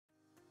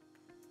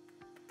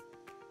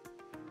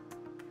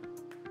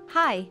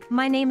Hi,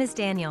 my name is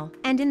Daniel,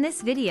 and in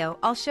this video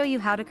I'll show you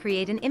how to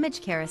create an image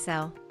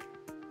carousel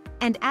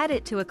and add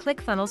it to a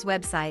ClickFunnels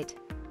website.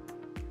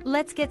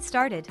 Let's get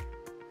started.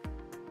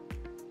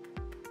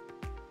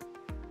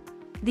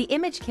 The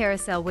Image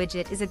Carousel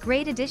widget is a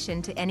great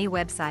addition to any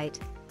website.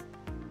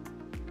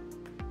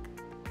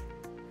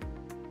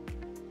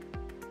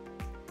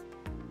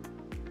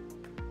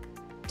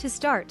 To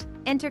start,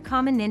 enter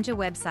Common Ninja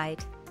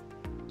website.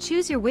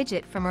 Choose your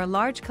widget from our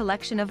large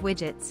collection of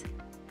widgets.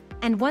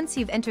 And once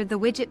you've entered the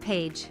widget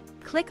page,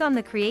 click on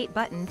the Create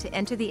button to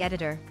enter the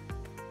editor.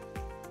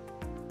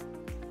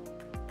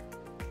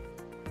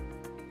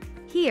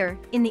 Here,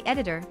 in the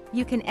editor,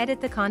 you can edit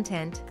the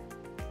content.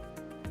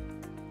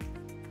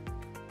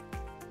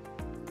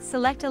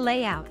 Select a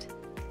layout.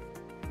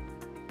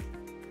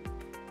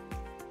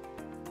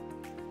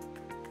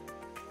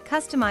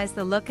 Customize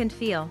the look and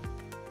feel.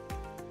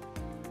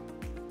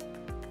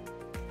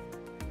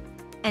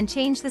 And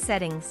change the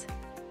settings.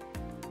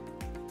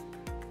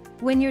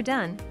 When you're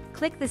done,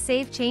 click the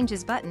Save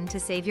Changes button to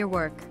save your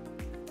work.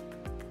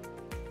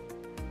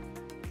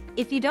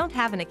 If you don't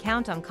have an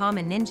account on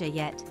Common Ninja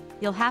yet,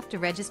 you'll have to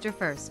register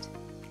first.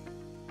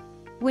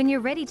 When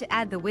you're ready to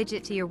add the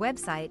widget to your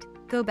website,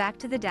 go back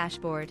to the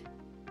dashboard.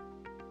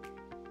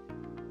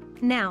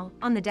 Now,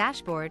 on the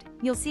dashboard,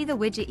 you'll see the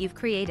widget you've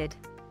created.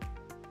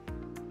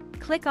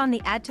 Click on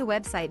the Add to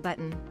Website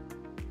button.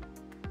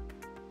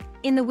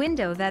 In the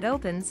window that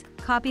opens,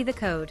 copy the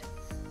code.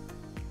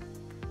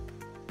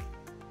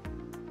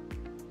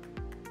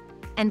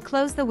 And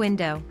close the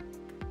window.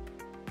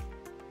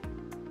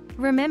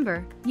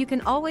 Remember, you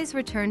can always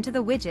return to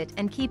the widget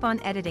and keep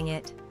on editing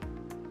it.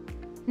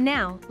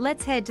 Now,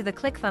 let's head to the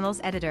ClickFunnels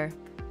editor.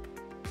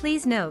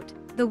 Please note,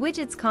 the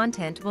widget's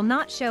content will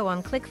not show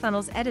on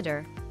ClickFunnels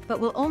editor, but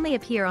will only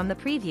appear on the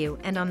preview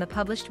and on the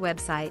published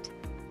website.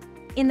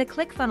 In the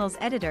ClickFunnels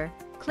editor,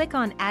 click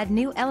on Add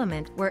New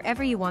Element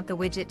wherever you want the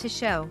widget to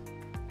show.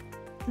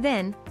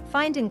 Then,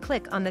 find and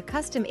click on the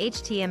Custom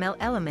HTML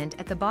element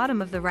at the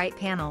bottom of the right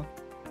panel.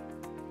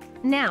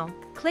 Now,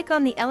 click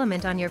on the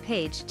element on your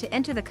page to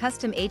enter the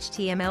Custom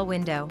HTML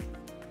window.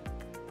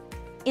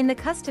 In the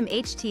Custom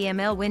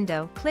HTML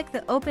window, click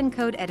the Open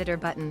Code Editor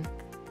button.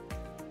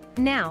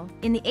 Now,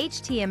 in the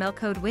HTML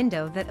code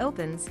window that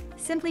opens,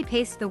 simply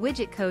paste the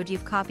widget code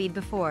you've copied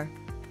before.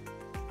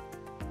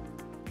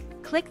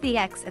 Click the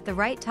X at the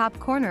right top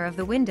corner of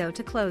the window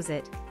to close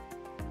it.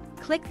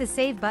 Click the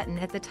Save button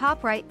at the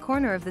top right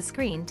corner of the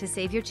screen to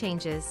save your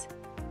changes.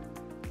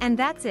 And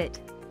that's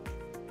it.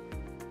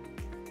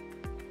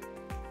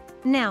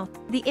 Now,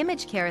 the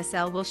image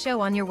carousel will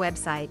show on your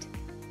website.